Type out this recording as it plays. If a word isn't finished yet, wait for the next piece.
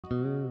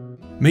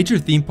Major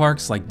theme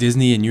parks like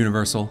Disney and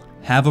Universal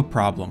have a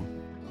problem.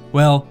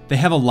 Well, they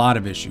have a lot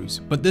of issues,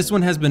 but this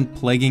one has been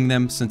plaguing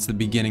them since the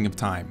beginning of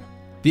time.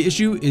 The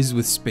issue is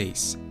with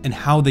space and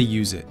how they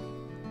use it.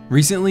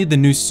 Recently, the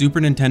new Super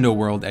Nintendo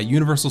World at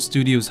Universal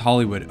Studios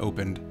Hollywood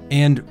opened,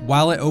 and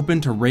while it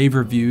opened to rave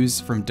reviews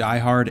from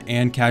diehard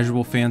and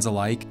casual fans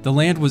alike, the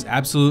land was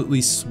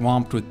absolutely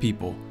swamped with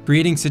people,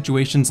 creating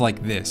situations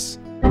like this.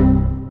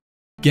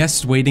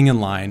 Guests waiting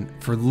in line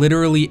for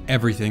literally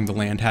everything the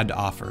land had to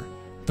offer.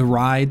 The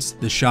rides,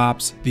 the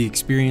shops, the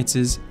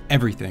experiences,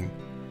 everything.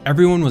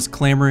 Everyone was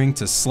clamoring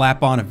to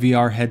slap on a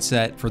VR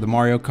headset for the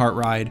Mario Kart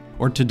ride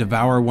or to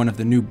devour one of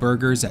the new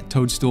burgers at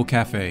Toadstool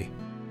Cafe.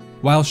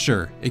 While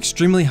sure,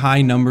 extremely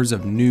high numbers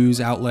of news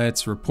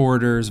outlets,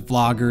 reporters,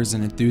 vloggers,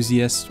 and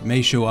enthusiasts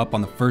may show up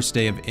on the first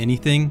day of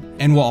anything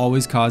and will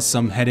always cause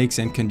some headaches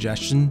and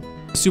congestion,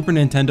 Super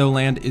Nintendo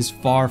Land is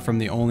far from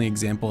the only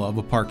example of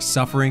a park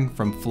suffering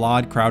from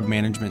flawed crowd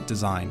management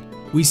design.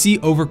 We see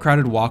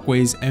overcrowded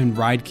walkways and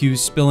ride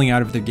queues spilling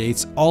out of their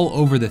gates all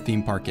over the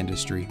theme park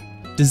industry.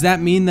 Does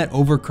that mean that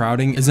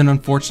overcrowding is an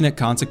unfortunate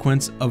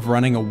consequence of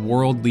running a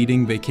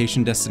world-leading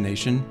vacation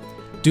destination?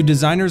 Do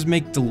designers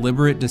make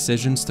deliberate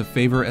decisions to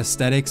favor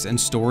aesthetics and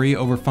story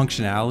over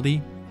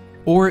functionality?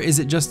 Or is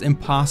it just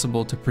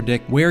impossible to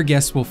predict where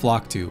guests will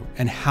flock to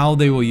and how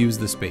they will use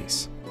the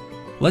space?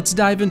 Let's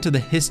dive into the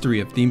history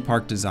of theme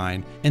park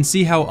design and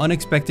see how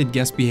unexpected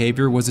guest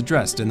behavior was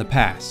addressed in the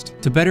past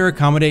to better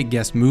accommodate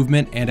guest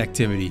movement and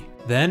activity.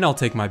 Then I'll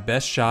take my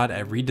best shot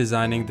at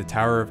redesigning the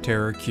Tower of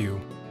Terror queue.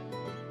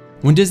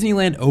 When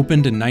Disneyland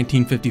opened in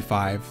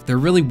 1955, there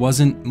really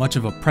wasn't much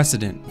of a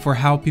precedent for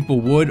how people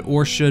would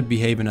or should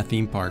behave in a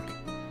theme park.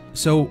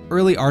 So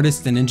early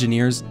artists and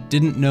engineers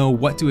didn't know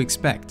what to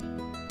expect.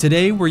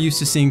 Today, we're used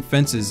to seeing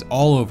fences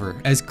all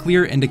over as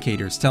clear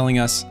indicators telling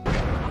us,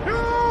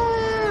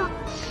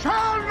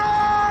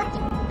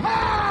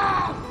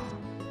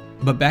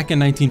 but back in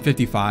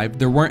 1955,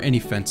 there weren't any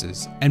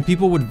fences, and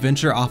people would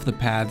venture off the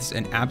paths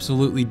and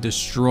absolutely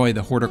destroy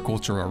the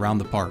horticulture around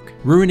the park,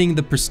 ruining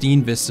the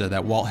pristine vista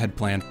that Walt had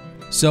planned.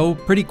 So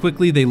pretty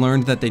quickly they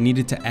learned that they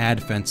needed to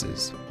add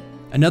fences.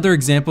 Another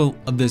example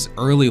of this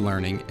early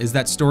learning is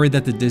that story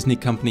that the Disney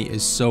company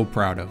is so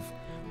proud of.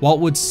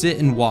 Walt would sit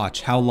and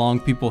watch how long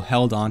people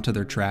held on to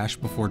their trash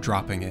before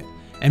dropping it,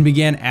 and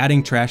began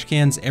adding trash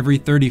cans every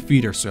 30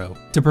 feet or so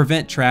to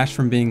prevent trash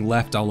from being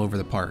left all over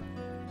the park.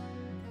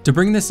 To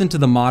bring this into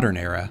the modern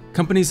era,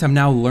 companies have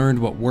now learned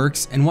what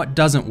works and what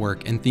doesn't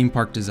work in theme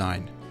park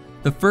design.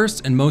 The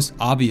first and most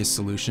obvious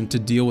solution to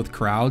deal with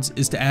crowds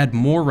is to add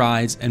more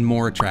rides and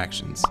more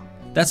attractions.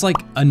 That's like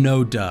a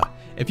no-duh.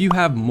 If you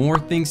have more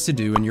things to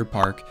do in your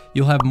park,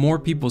 you'll have more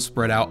people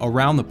spread out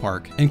around the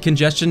park, and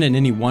congestion in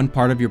any one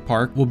part of your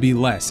park will be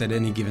less at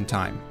any given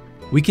time.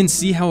 We can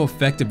see how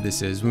effective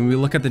this is when we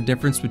look at the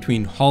difference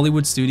between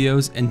Hollywood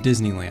Studios and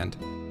Disneyland.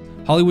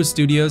 Hollywood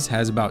Studios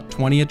has about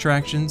 20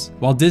 attractions,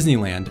 while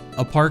Disneyland,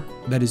 a park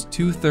that is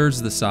 2/3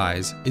 the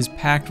size, is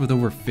packed with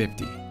over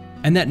 50.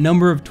 And that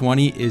number of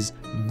 20 is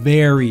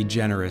very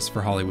generous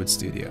for Hollywood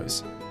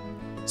Studios.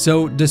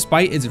 So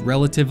despite its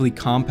relatively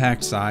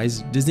compact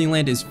size,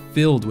 Disneyland is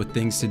filled with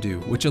things to do,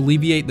 which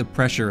alleviate the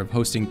pressure of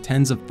hosting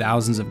tens of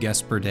thousands of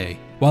guests per day.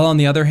 While on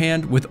the other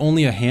hand, with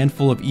only a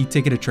handful of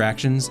e-ticket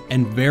attractions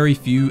and very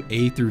few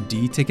A through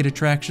D ticket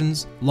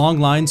attractions, long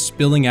lines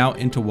spilling out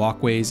into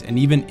walkways and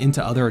even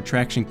into other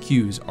attraction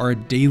queues are a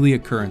daily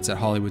occurrence at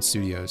Hollywood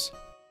Studios.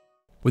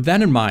 With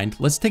that in mind,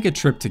 let's take a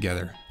trip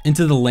together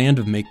into the land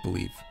of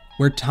make-believe,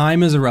 where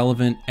time is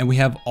irrelevant and we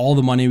have all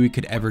the money we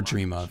could ever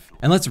dream of.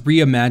 And let's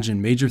reimagine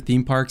major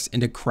theme parks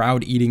into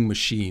crowd-eating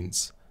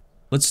machines.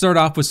 Let's start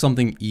off with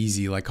something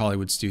easy like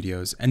Hollywood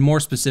Studios, and more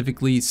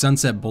specifically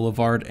Sunset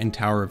Boulevard and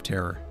Tower of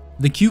Terror.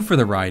 The queue for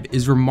the ride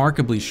is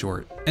remarkably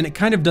short, and it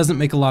kind of doesn't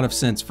make a lot of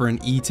sense for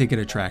an e-ticket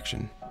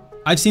attraction.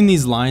 I've seen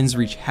these lines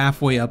reach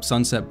halfway up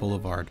Sunset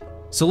Boulevard.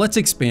 So let's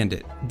expand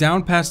it.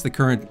 Down past the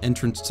current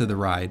entrance to the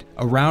ride,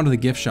 around the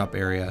gift shop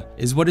area,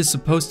 is what is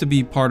supposed to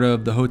be part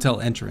of the hotel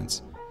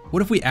entrance.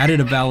 What if we added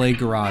a valet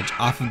garage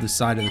off of the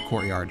side of the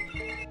courtyard?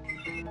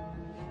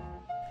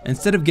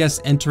 Instead of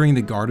guests entering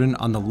the garden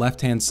on the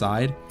left-hand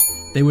side,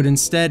 they would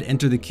instead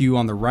enter the queue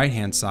on the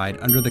right-hand side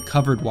under the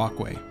covered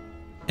walkway.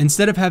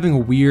 Instead of having a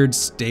weird,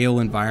 stale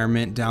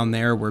environment down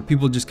there where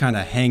people just kind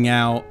of hang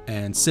out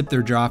and sip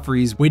their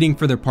Joffreys waiting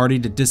for their party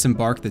to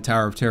disembark the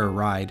Tower of Terror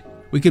ride,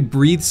 we could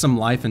breathe some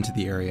life into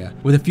the area,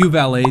 with a few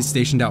valets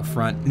stationed out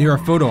front near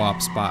a photo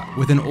op spot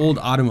with an old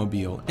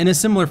automobile in a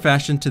similar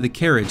fashion to the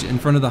carriage in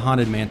front of the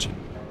Haunted Mansion.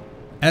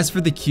 As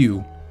for the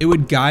queue, it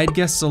would guide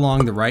guests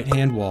along the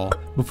right-hand wall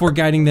before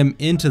guiding them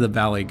into the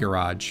valet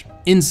garage.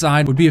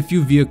 Inside would be a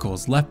few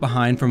vehicles left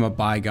behind from a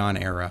bygone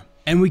era.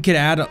 And we could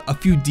add a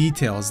few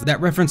details that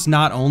reference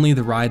not only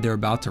the ride they're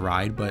about to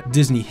ride, but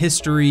Disney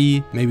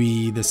history,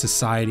 maybe the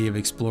Society of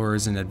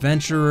Explorers and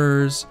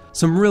Adventurers.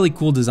 Some really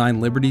cool design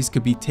liberties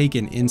could be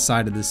taken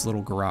inside of this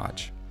little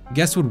garage.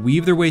 Guests would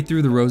weave their way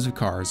through the rows of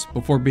cars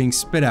before being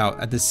spit out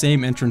at the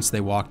same entrance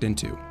they walked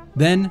into.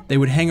 Then they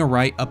would hang a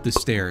right up the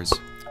stairs,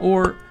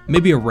 or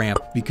maybe a ramp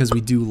because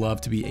we do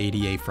love to be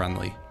ADA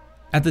friendly.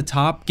 At the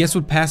top, guests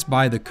would pass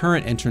by the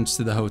current entrance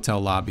to the hotel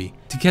lobby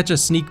to catch a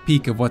sneak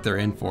peek of what they're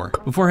in for,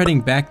 before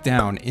heading back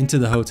down into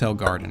the hotel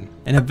garden,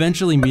 and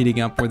eventually meeting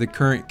up where the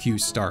current queue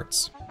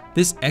starts.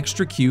 This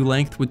extra queue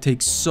length would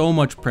take so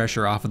much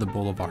pressure off of the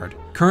boulevard.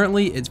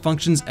 Currently, it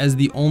functions as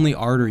the only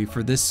artery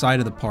for this side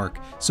of the park,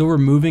 so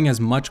removing as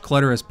much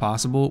clutter as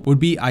possible would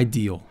be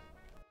ideal.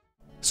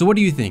 So what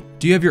do you think?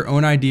 Do you have your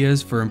own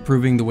ideas for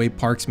improving the way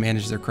parks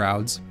manage their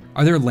crowds?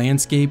 Are there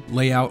landscape,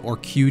 layout, or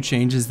queue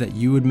changes that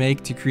you would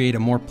make to create a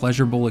more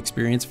pleasurable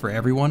experience for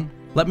everyone?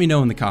 Let me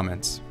know in the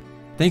comments.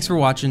 Thanks for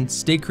watching,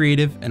 stay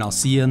creative, and I'll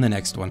see you in the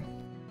next one.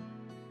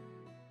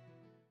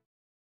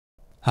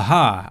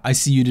 Haha, I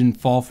see you didn't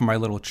fall for my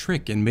little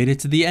trick and made it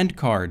to the end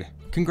card.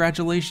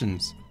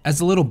 Congratulations. As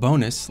a little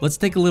bonus, let's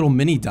take a little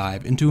mini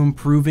dive into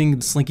improving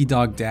the Slinky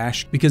Dog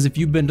Dash, because if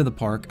you've been to the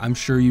park, I'm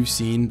sure you've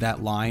seen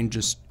that line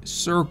just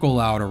circle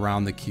out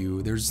around the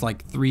queue. There's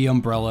like 3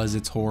 umbrellas,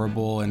 it's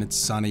horrible, and it's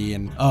sunny,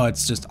 and oh,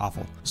 it's just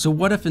awful. So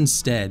what if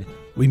instead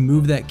we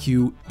move that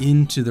queue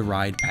into the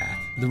ride path?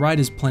 The ride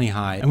is plenty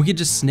high, and we could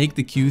just snake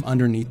the queue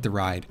underneath the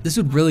ride. This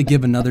would really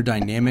give another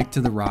dynamic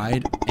to the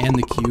ride and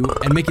the queue,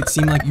 and make it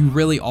seem like you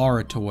really are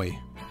a toy.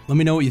 Let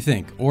me know what you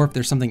think, or if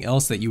there's something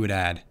else that you would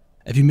add.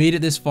 If you made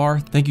it this far,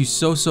 thank you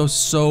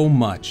so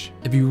much.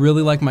 If you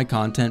really like my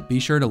content, be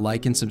sure to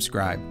like and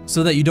subscribe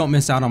so that you don't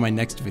miss out on my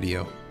next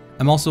video.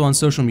 I'm also on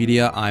social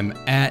media. I'm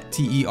at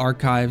TE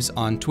Archives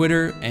on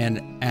Twitter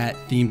and at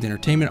Themed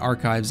Entertainment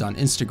Archives on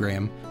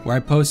Instagram, where I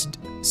post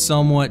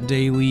somewhat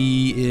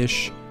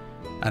daily-ish.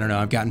 I don't know,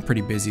 I've gotten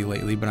pretty busy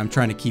lately, but I'm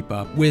trying to keep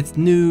up with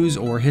news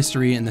or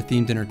history in the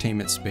themed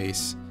entertainment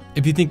space.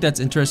 If you think that's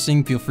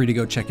interesting, feel free to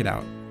go check it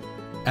out.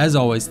 As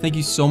always, thank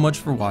you so much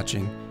for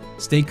watching.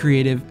 Stay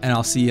creative, and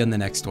I'll see you in the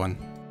next one.